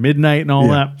turning into midnight and all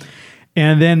Yeah. that.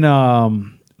 And then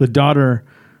the daughter,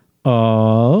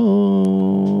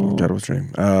 God, what's her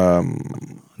name?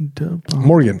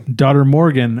 Morgan. Daughter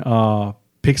Morgan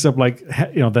picks up like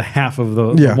the half of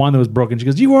the Yeah. one that was broken. She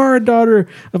goes, "You are a daughter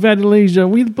of Adelasia.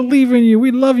 We believe in you.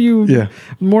 We love you, Yeah.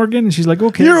 Morgan." And she's like,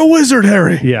 "Okay, You're a wizard,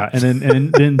 Harry. yeah."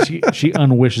 And then she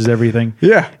unwishes everything.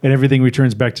 Yeah. and everything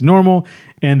returns back to normal.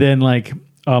 And then like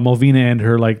Melvina and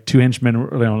her like two henchmen,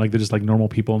 like they're just like normal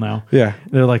people now. Yeah.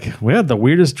 They're like, "We had the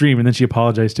weirdest dream," and then she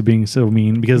apologized to being so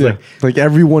mean because Yeah. Like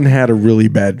everyone had a really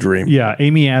bad dream. yeah,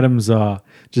 Amy Adams,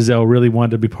 Giselle really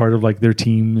wanted to be part of like their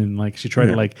team, and like she tried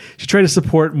to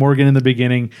support Morgan in the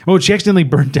beginning. Oh, she accidentally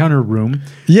burnt down her room,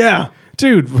 Yeah.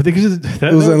 dude.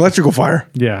 It was an electrical fire.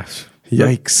 yeah.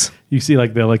 Yikes. You see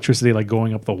like the electricity like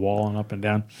going up the wall and up and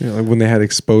down. Yeah, like when they had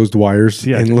exposed wires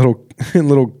Yeah. and little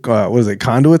what is it,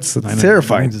 conduits? I That's know.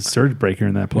 terrifying. It's a surge breaker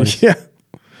in that place. Yeah.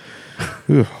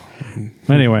 Ugh.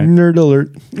 Anyway, Nerd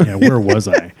alert. yeah, where was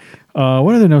I?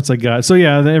 What other notes I got? So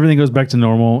yeah, then everything goes back to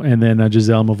normal, and then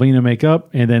Giselle and Melvina make up,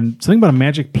 and then something about a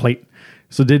magic plate.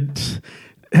 So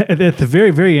at the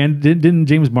very, very end, didn't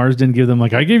James Marsden give them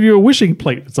like, "I gave you a wishing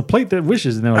plate. It's a plate that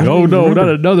wishes," and they're like, I don't "Oh no, remember.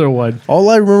 not another one." All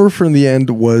I remember from the end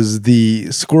was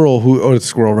the squirrel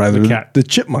The cat. the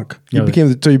chipmunk. Yeah, You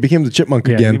became the chipmunk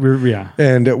Yeah, again. yeah.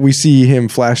 And we see him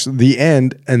flash the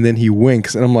end, and then he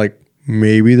winks, and I'm like,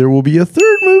 maybe there will be a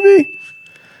third movie.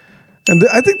 And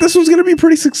I think this one's going to be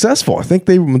pretty successful. I think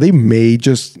they may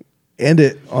just end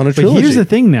it on a But trilogy. here's the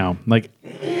thing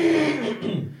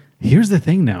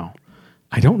now.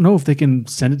 I don't know if they can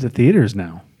send it to theaters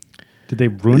now. Did they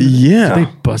ruin it? Yeah. Did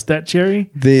they bust that cherry?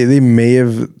 They may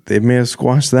have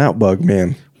squashed that bug,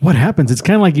 man. What happens? It's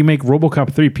kind of like you make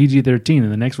RoboCop 3 PG-13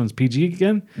 and the next one's PG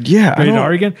again? Yeah, I Rated don't-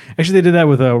 R again? Actually, they did that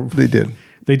with They did.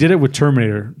 They did it with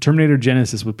Terminator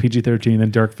Genesis with PG-13, then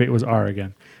Dark Fate was R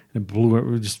again. And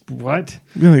blew it. Just what?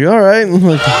 You're like, all right.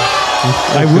 Like,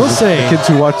 I will say the kids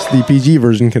who watch the PG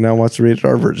version can now watch the rated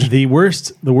R version. the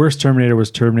worst Terminator was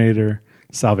Terminator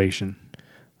Salvation.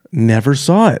 Never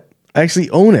saw it. I actually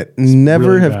own it. Never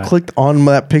really have bad. clicked on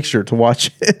that picture to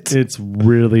watch it. It's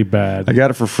really bad. I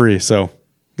got it for free, so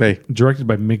hey, Directed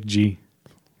by Mick G.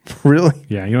 really?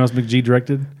 Yeah, you know what else Mick G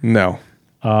directed? No.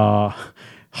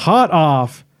 Hot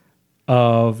off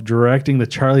of directing the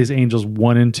Charlie's Angels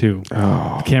 1 and 2.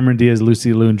 Oh, Cameron Diaz,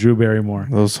 Lucy Liu, and Drew Barrymore.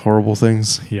 those horrible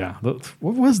things. Yeah. What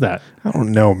was that? I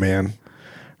don't know, man.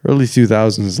 Early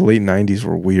 2000s, late 90s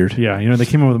were weird. Yeah, they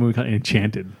came up with a movie called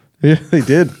Enchanted. Yeah, they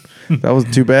did. That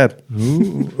wasn't too bad.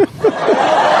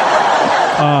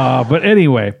 But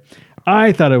anyway,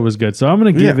 I thought it was good. So I'm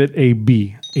going to give Yeah. it a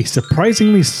B. A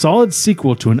surprisingly solid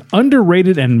sequel to an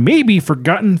underrated and maybe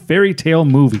forgotten fairy tale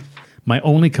movie. My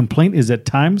only complaint is at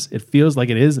times it feels like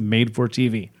it is made for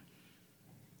TV.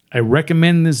 I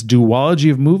recommend this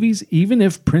duology of movies, even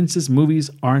if princess movies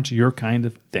aren't your kind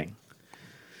of thing.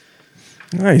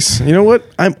 Nice. You know what?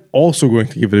 I'm also going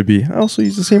to give it a B. I also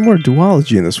use the same word,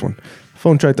 duology, in this one.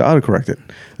 Phone tried to autocorrect it.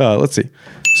 Let's see.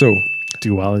 So,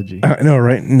 Duology. I know,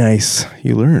 right? Nice.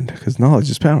 You learned because knowledge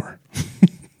is power.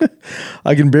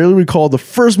 I can barely recall the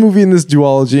first movie in this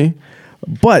duology,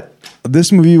 but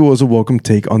this movie was a welcome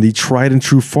take on the tried and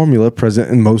true formula present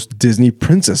in most Disney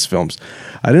princess films.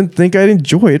 I didn't think I'd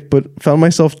enjoy it, but found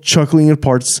myself chuckling in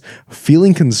parts,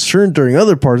 feeling concerned during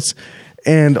other parts,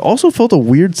 and also felt a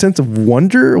weird sense of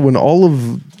wonder when all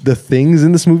of the things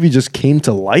in this movie just came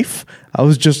to life. I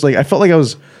was just like, I felt like I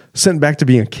was sent back to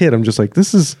being a kid. I'm just like,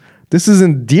 this is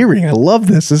endearing. I love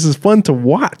this. This is fun to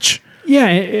watch. Yeah,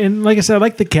 and like I said, I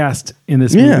like the cast in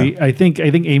this movie. I think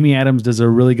Amy Adams does a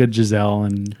really good Giselle,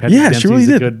 and Patrick Dempsey's she really a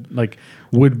did. good like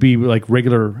would be like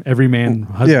regular everyman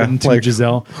husband to like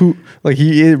Giselle. Who like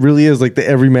it really is like the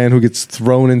everyman who gets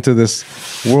thrown into this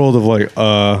world of like,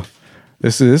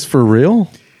 this is for real.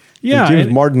 Yeah, and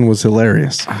James Martin was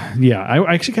hilarious. Yeah,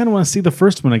 I actually kind of want to see the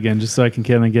first one again, just so I can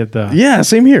kind of get the. Yeah,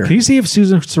 same here. Can you see if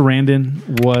Susan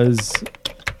Sarandon was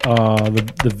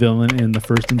the villain in the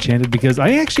first Enchanted? Because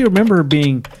I actually remember her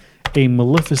being a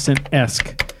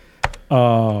Maleficent-esque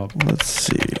let's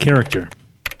see character.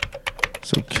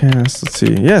 So cast, let's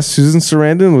see. Yeah, Susan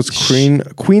Sarandon was Queen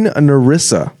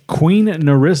Nerissa. Queen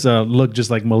Nerissa looked just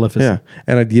like Maleficent. Yeah,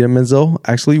 and Idina Menzel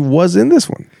actually was in this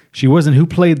one. She wasn't. Who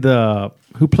played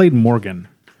Morgan?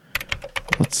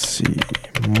 Let's see.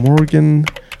 Morgan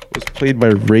was played by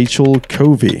Rachel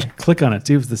Covey. Click on it.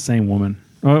 See if it's the same woman.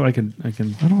 Oh, I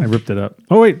ripped it up.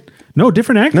 Oh wait, no,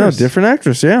 different actress. No, different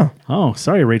actress. Yeah. Oh,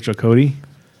 sorry, Rachel Covey.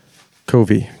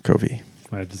 Covey.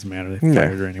 Well, it doesn't matter. They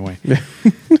fired her anyway.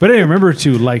 But anyway, remember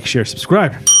to like, share,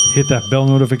 subscribe. Hit that bell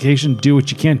notification. Do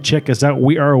what you can. Check us out.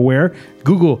 We are aware.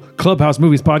 Google Clubhouse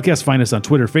Movies Podcast. Find us on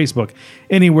Twitter, Facebook,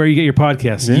 anywhere you get your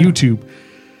podcasts. Yeah. YouTube.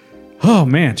 Oh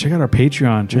man, check out our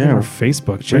Patreon. Check out our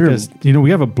Facebook. Check us. You know, we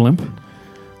have a blimp.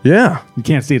 Yeah. You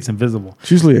can't see; it's invisible.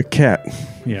 It's usually a cat.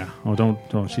 Yeah. Oh, don't.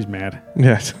 She's mad.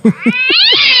 Yes.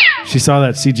 She saw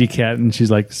that CG cat and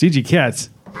she's like, CG cats.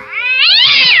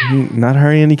 Not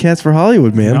hiring any cats for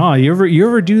Hollywood, man. No, you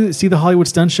ever see the Hollywood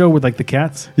stunt show with like the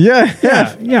cats? Yeah.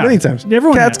 Many times.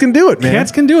 Cats can do it, man.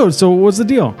 Cats can do it. So what's the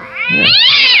deal? Yeah.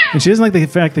 And she doesn't like the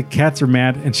fact that cats are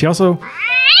mad. And she also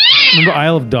remember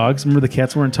Isle of Dogs. Remember the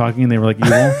cats weren't talking and they were like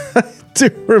evil. I do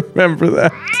remember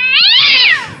that.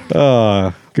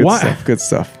 Good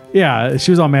stuff. Yeah,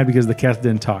 she was all mad because the cats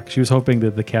didn't talk. She was hoping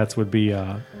that the cats would be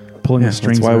pulling the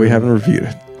strings. That's why we haven't reviewed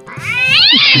it.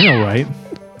 You know, right?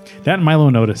 That and Milo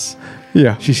and Otis.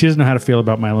 Yeah. She doesn't know how to feel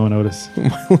about Milo and Otis. Do you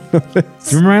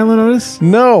remember Milo and Otis?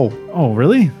 No. Oh,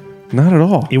 really? Not at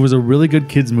all. It was a really good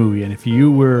kids movie, and if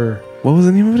you were... What was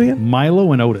the name of it again?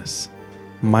 Milo and Otis.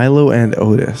 Milo and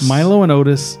Otis. Milo and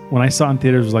Otis, when I saw it in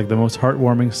theaters, was like the most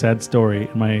heartwarming, sad story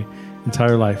in my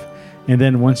entire life. And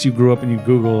then once you grew up and you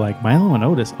Google like Milo and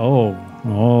Otis, oh,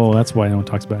 that's why no one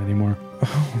talks about it anymore.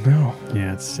 Oh, no.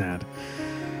 Yeah, it's sad.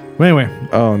 But anyway.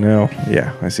 Oh, no.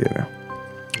 Yeah, I see it now.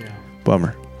 Yeah.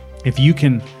 Bummer. If you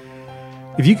can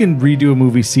redo a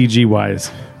movie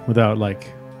CG-wise without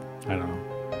like, I don't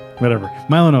know, whatever.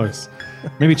 Milo and Otis.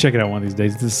 Maybe check it out one of these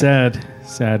days. It's a sad,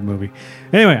 sad movie.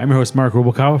 Anyway, I'm your host, Mark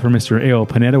Rubalcaba for Mr. A.O.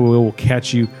 Panetta. We will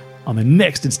catch you on the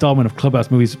next installment of Clubhouse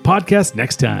Movies Podcast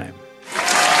next time.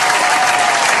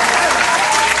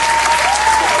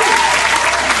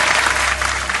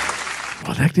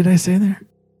 What the heck did I say there?